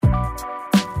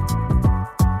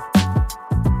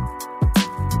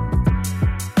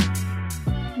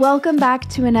Welcome back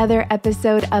to another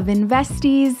episode of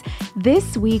Investies.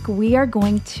 This week, we are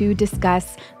going to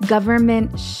discuss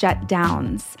government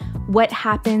shutdowns, what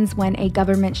happens when a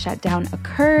government shutdown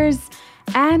occurs,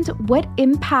 and what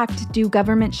impact do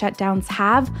government shutdowns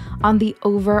have on the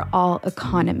overall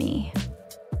economy.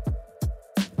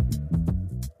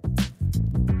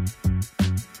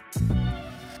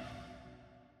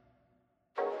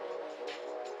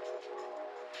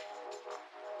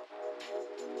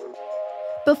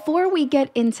 Before we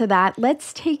get into that,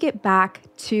 let's take it back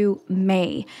to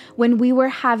May, when we were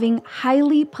having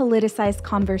highly politicized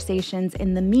conversations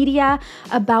in the media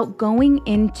about going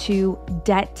into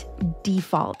debt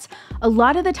default. A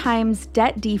lot of the times,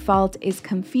 debt default is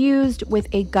confused with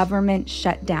a government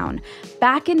shutdown.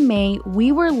 Back in May,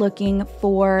 we were looking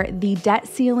for the debt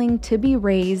ceiling to be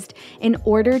raised in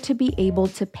order to be able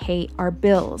to pay our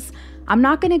bills. I'm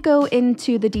not going to go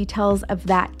into the details of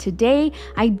that today.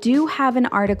 I do have an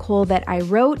article that I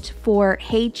wrote for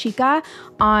Hey Chica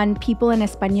on People in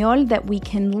Español that we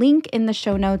can link in the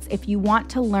show notes if you want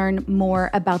to learn more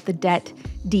about the debt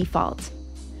default.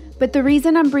 But the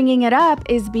reason I'm bringing it up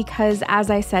is because, as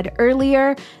I said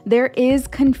earlier, there is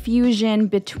confusion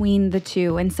between the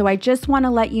two. And so I just want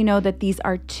to let you know that these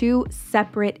are two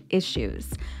separate issues.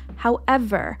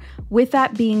 However, with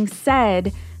that being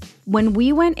said, when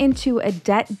we went into a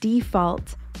debt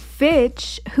default,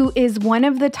 Fitch, who is one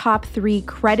of the top 3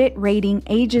 credit rating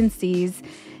agencies,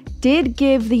 did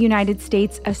give the United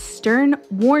States a stern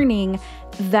warning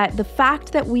that the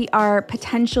fact that we are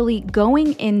potentially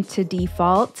going into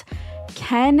default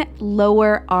can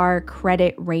lower our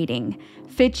credit rating.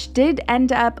 Fitch did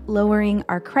end up lowering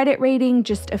our credit rating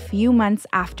just a few months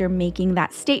after making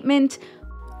that statement.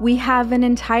 We have an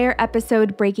entire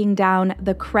episode breaking down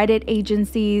the credit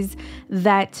agencies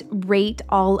that rate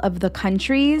all of the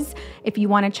countries. If you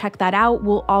want to check that out,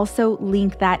 we'll also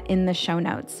link that in the show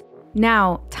notes.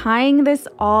 Now, tying this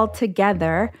all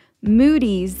together,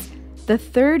 Moody's, the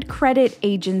third credit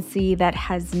agency that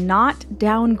has not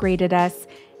downgraded us,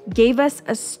 gave us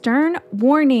a stern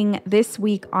warning this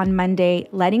week on Monday,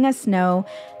 letting us know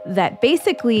that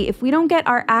basically, if we don't get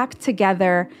our act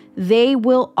together, they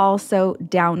will also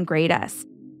downgrade us.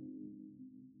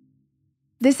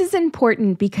 This is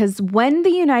important because when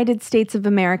the United States of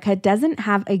America doesn't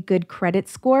have a good credit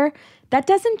score, that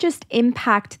doesn't just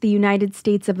impact the United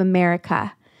States of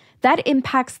America. That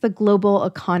impacts the global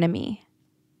economy.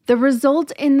 The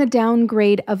result in the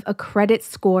downgrade of a credit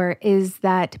score is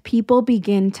that people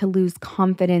begin to lose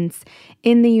confidence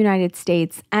in the United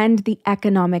States and the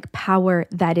economic power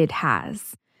that it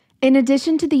has. In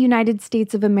addition to the United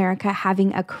States of America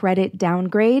having a credit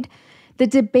downgrade, the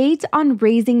debate on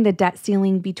raising the debt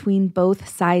ceiling between both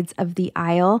sides of the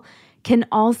aisle can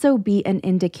also be an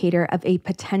indicator of a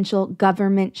potential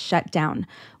government shutdown,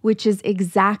 which is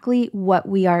exactly what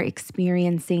we are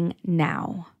experiencing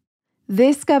now.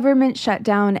 This government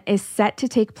shutdown is set to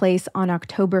take place on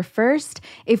October 1st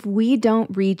if we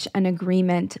don't reach an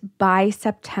agreement by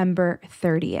September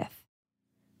 30th.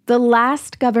 The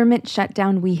last government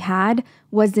shutdown we had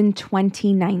was in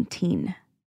 2019.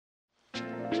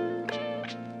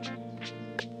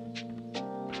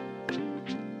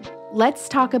 Let's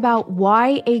talk about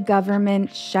why a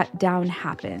government shutdown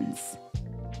happens.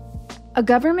 A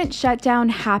government shutdown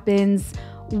happens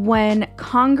when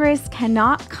Congress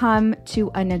cannot come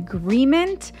to an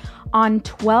agreement on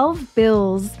 12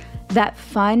 bills that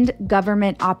fund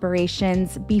government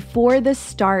operations before the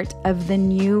start of the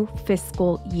new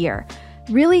fiscal year.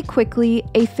 Really quickly,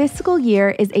 a fiscal year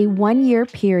is a 1-year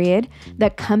period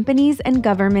that companies and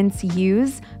governments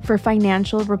use for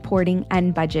financial reporting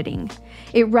and budgeting.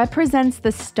 It represents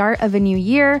the start of a new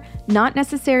year, not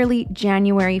necessarily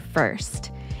January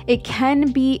 1st. It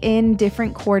can be in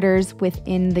different quarters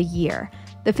within the year.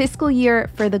 The fiscal year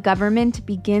for the government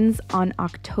begins on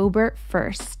October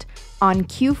 1st, on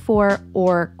Q4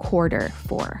 or quarter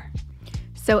 4.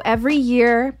 So every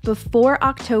year before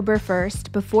October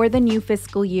 1st, before the new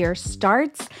fiscal year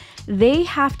starts, they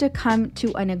have to come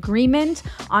to an agreement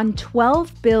on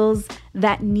 12 bills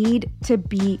that need to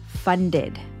be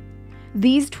funded.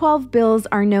 These 12 bills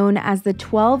are known as the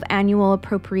 12 annual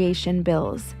appropriation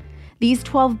bills. These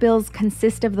 12 bills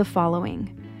consist of the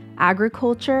following: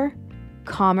 agriculture,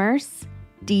 commerce,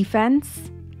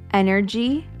 defense,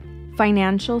 energy,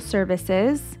 financial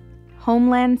services,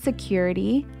 homeland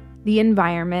security, the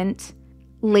environment,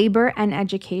 labor and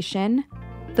education,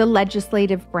 the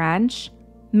legislative branch,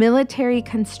 military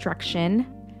construction,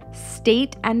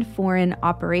 state and foreign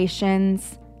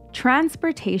operations,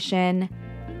 transportation,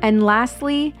 and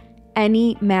lastly,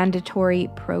 any mandatory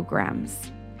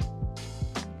programs.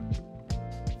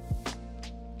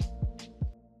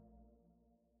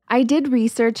 I did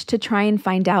research to try and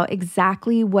find out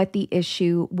exactly what the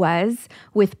issue was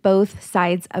with both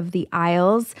sides of the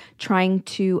aisles trying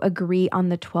to agree on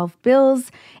the 12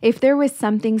 bills, if there was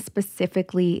something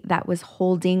specifically that was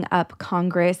holding up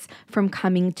Congress from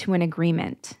coming to an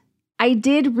agreement. I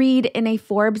did read in a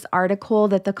Forbes article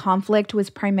that the conflict was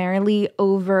primarily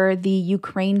over the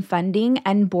Ukraine funding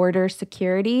and border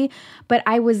security, but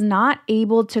I was not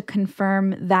able to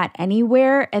confirm that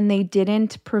anywhere, and they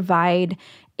didn't provide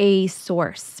a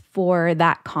source for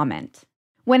that comment.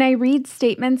 When I read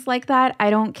statements like that,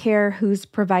 I don't care who's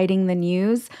providing the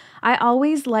news. I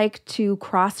always like to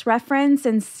cross-reference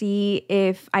and see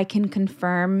if I can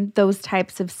confirm those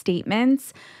types of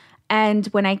statements. And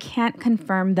when I can't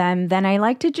confirm them, then I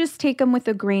like to just take them with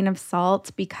a grain of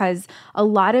salt because a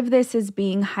lot of this is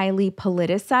being highly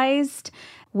politicized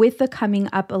with the coming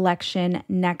up election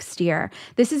next year.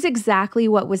 This is exactly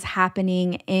what was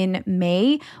happening in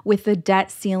May with the debt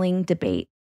ceiling debate.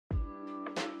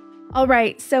 All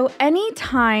right, so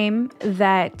anytime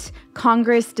that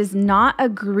Congress does not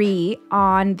agree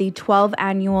on the 12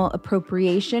 annual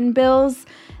appropriation bills,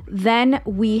 then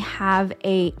we have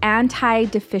an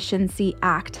Anti-Deficiency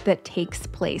Act that takes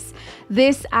place.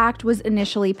 This act was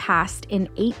initially passed in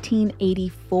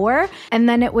 1884, and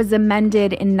then it was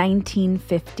amended in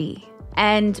 1950.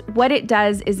 And what it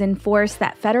does is enforce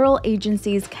that federal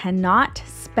agencies cannot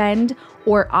spend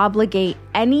or obligate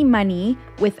any money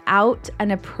without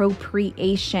an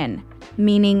appropriation,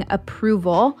 meaning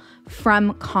approval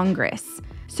from Congress.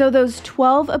 So those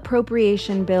 12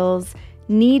 appropriation bills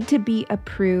need to be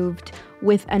approved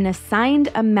with an assigned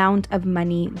amount of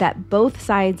money that both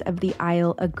sides of the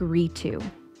aisle agree to.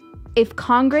 If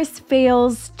Congress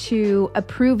fails to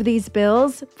approve these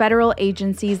bills, federal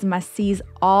agencies must cease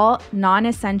all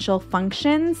non-essential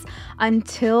functions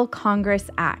until Congress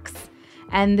acts.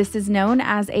 And this is known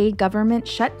as a government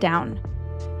shutdown.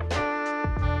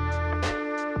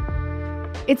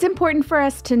 It's important for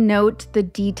us to note the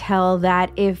detail that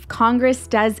if Congress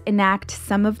does enact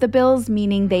some of the bills,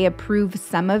 meaning they approve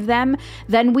some of them,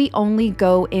 then we only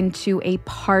go into a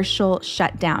partial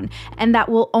shutdown. And that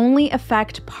will only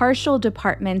affect partial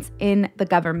departments in the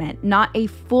government, not a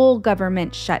full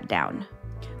government shutdown.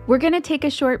 We're going to take a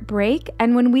short break,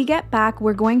 and when we get back,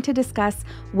 we're going to discuss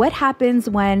what happens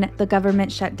when the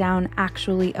government shutdown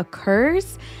actually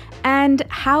occurs and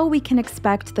how we can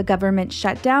expect the government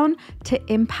shutdown to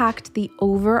impact the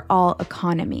overall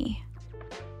economy.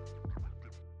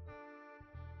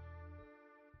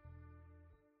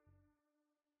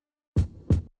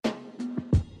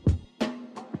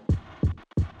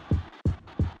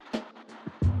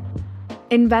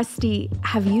 Investee,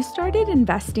 have you started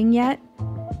investing yet?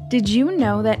 Did you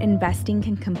know that investing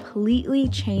can completely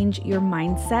change your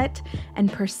mindset and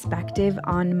perspective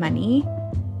on money?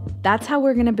 That's how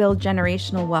we're going to build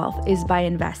generational wealth, is by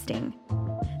investing.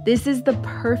 This is the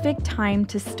perfect time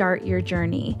to start your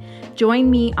journey. Join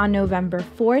me on November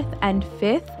 4th and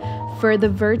 5th for the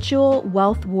virtual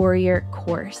Wealth Warrior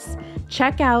course.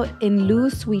 Check out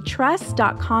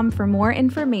inluswetrust.com for more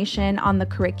information on the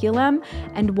curriculum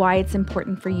and why it's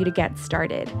important for you to get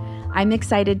started. I'm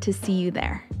excited to see you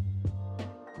there.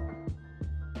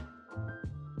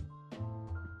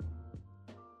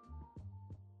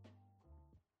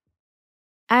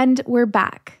 And we're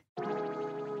back.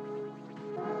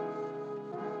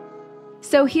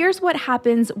 So here's what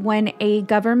happens when a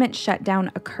government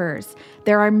shutdown occurs.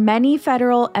 There are many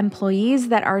federal employees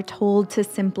that are told to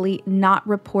simply not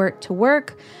report to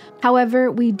work.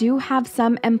 However, we do have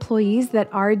some employees that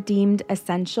are deemed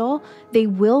essential. They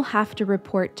will have to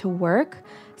report to work.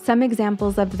 Some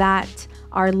examples of that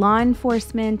are law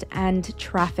enforcement and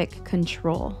traffic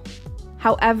control.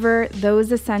 However,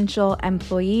 those essential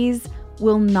employees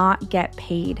will not get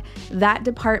paid. That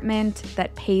department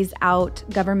that pays out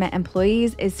government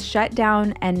employees is shut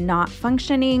down and not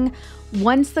functioning.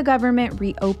 Once the government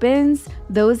reopens,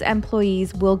 those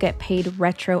employees will get paid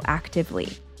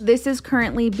retroactively. This is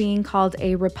currently being called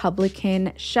a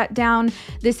Republican shutdown.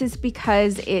 This is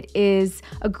because it is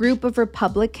a group of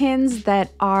Republicans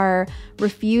that are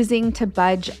refusing to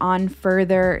budge on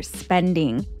further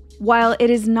spending. While it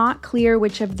is not clear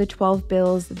which of the 12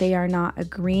 bills they are not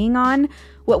agreeing on,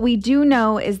 what we do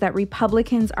know is that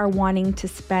Republicans are wanting to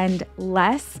spend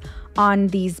less on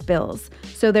these bills.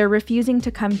 So they're refusing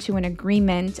to come to an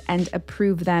agreement and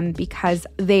approve them because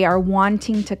they are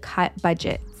wanting to cut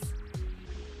budgets.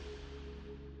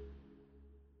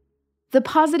 The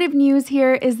positive news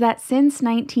here is that since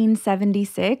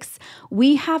 1976,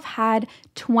 we have had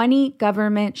 20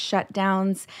 government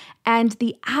shutdowns, and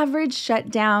the average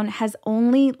shutdown has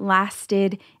only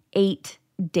lasted 8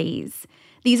 days.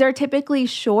 These are typically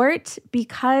short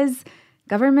because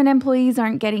government employees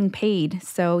aren't getting paid.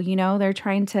 So, they're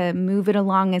trying to move it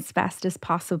along as fast as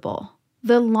possible.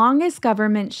 The longest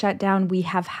government shutdown we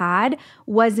have had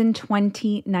was in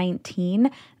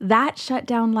 2019. That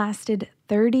shutdown lasted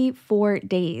 34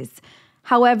 days.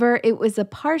 However, it was a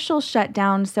partial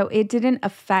shutdown, so it didn't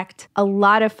affect a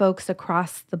lot of folks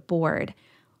across the board.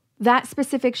 That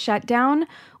specific shutdown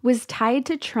was tied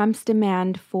to Trump's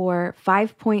demand for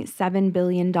 $5.7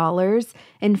 billion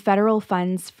in federal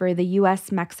funds for the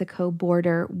U.S.-Mexico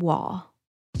border wall.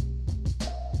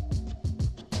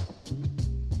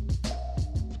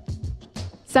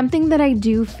 Something that I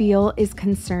do feel is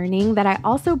concerning that I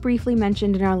also briefly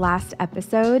mentioned in our last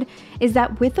episode is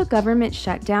that with a government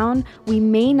shutdown, we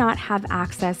may not have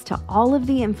access to all of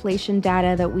the inflation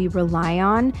data that we rely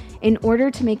on in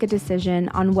order to make a decision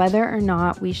on whether or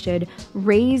not we should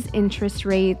raise interest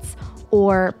rates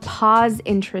or pause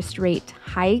interest rate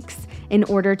hikes in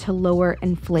order to lower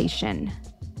inflation.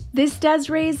 This does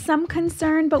raise some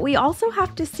concern, but we also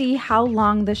have to see how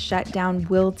long the shutdown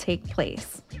will take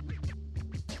place.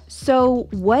 So,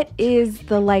 what is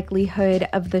the likelihood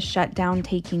of the shutdown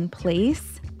taking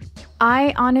place?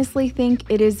 I honestly think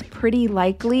it is pretty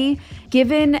likely,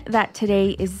 given that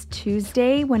today is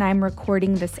Tuesday when I'm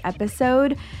recording this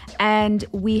episode, and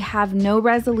we have no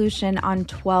resolution on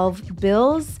 12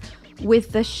 bills,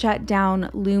 with the shutdown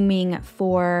looming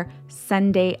for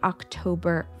Sunday,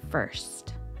 October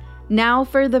 1st. Now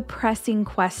for the pressing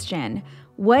question.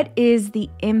 What is the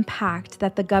impact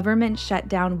that the government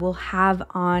shutdown will have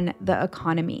on the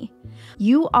economy?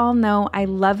 You all know I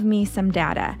love me some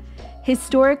data.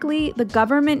 Historically, the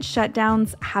government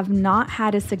shutdowns have not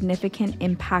had a significant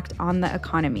impact on the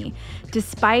economy,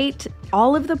 despite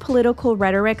all of the political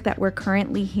rhetoric that we're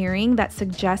currently hearing that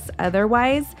suggests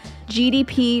otherwise.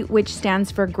 GDP, which stands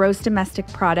for Gross Domestic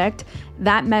Product,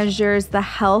 that measures the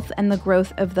health and the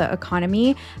growth of the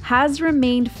economy, has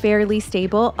remained fairly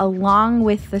stable along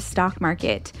with the stock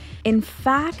market. In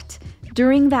fact,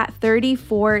 during that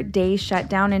 34-day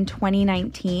shutdown in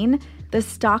 2019, the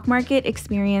stock market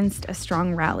experienced a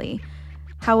strong rally.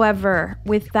 However,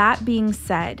 with that being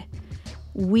said,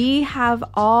 we have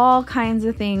all kinds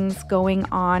of things going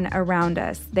on around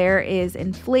us. There is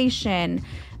inflation,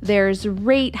 there's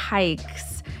rate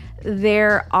hikes,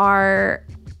 there are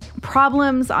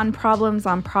problems on problems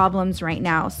on problems right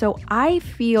now. So I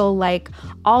feel like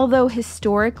although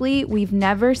historically we've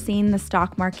never seen the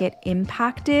stock market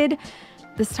impacted,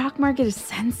 the stock market is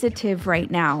sensitive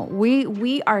right now.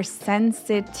 We are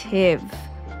sensitive.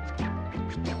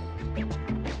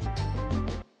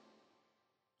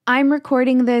 I'm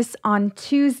recording this on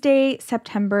Tuesday,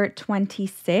 September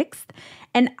 26th,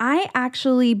 and I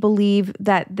actually believe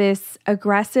that this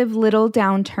aggressive little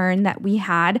downturn that we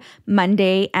had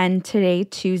Monday and today,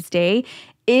 Tuesday,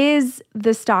 is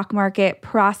the stock market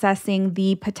processing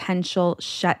the potential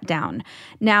shutdown.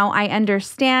 Now, I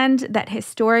understand that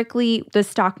historically the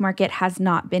stock market has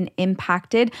not been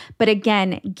impacted, but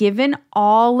again, given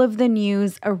all of the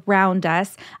news around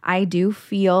us, I do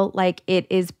feel like it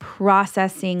is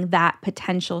processing that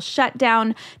potential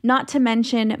shutdown, not to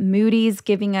mention Moody's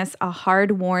giving us a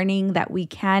hard warning that we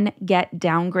can get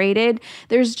downgraded.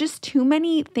 There's just too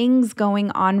many things going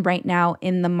on right now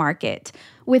in the market.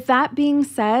 With that being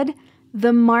said,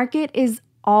 the market is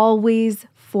always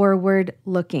forward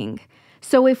looking.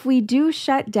 So if we do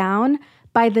shut down,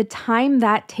 by the time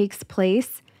that takes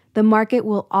place, the market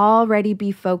will already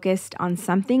be focused on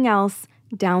something else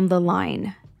down the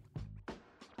line.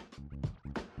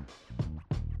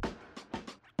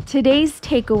 Today's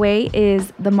takeaway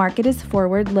is the market is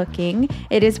forward-looking,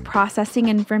 it is processing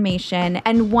information,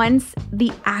 and once the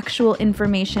actual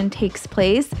information takes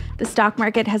place, the stock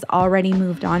market has already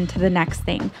moved on to the next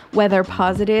thing, whether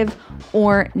positive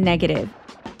or negative.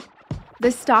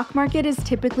 The stock market is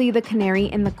typically the canary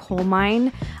in the coal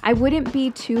mine. I wouldn't be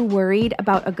too worried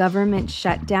about a government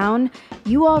shutdown.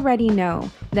 You already know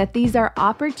that these are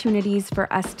opportunities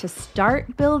for us to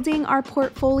start building our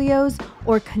portfolios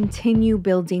or continue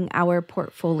building our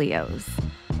portfolios.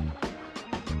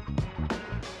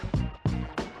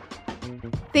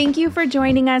 Thank you for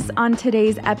joining us on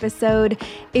today's episode.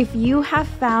 If you have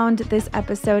found this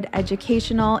episode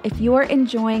educational, if you're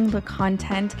enjoying the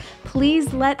content,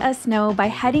 please let us know by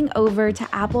heading over to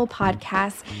Apple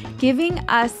Podcasts, giving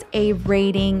us a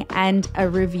rating and a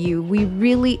review. We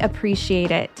really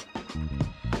appreciate it.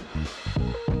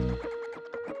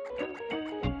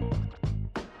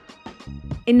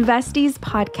 Investees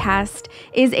podcast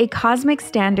is a Cosmic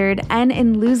Standard and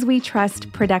In Lose We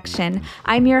Trust production.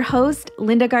 I'm your host,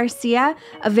 Linda Garcia.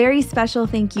 A very special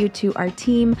thank you to our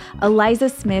team, Eliza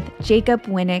Smith, Jacob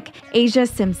Winnick, Asia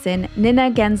Simpson, Nina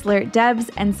Gensler, Debs,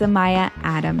 and Samaya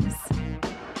Adams.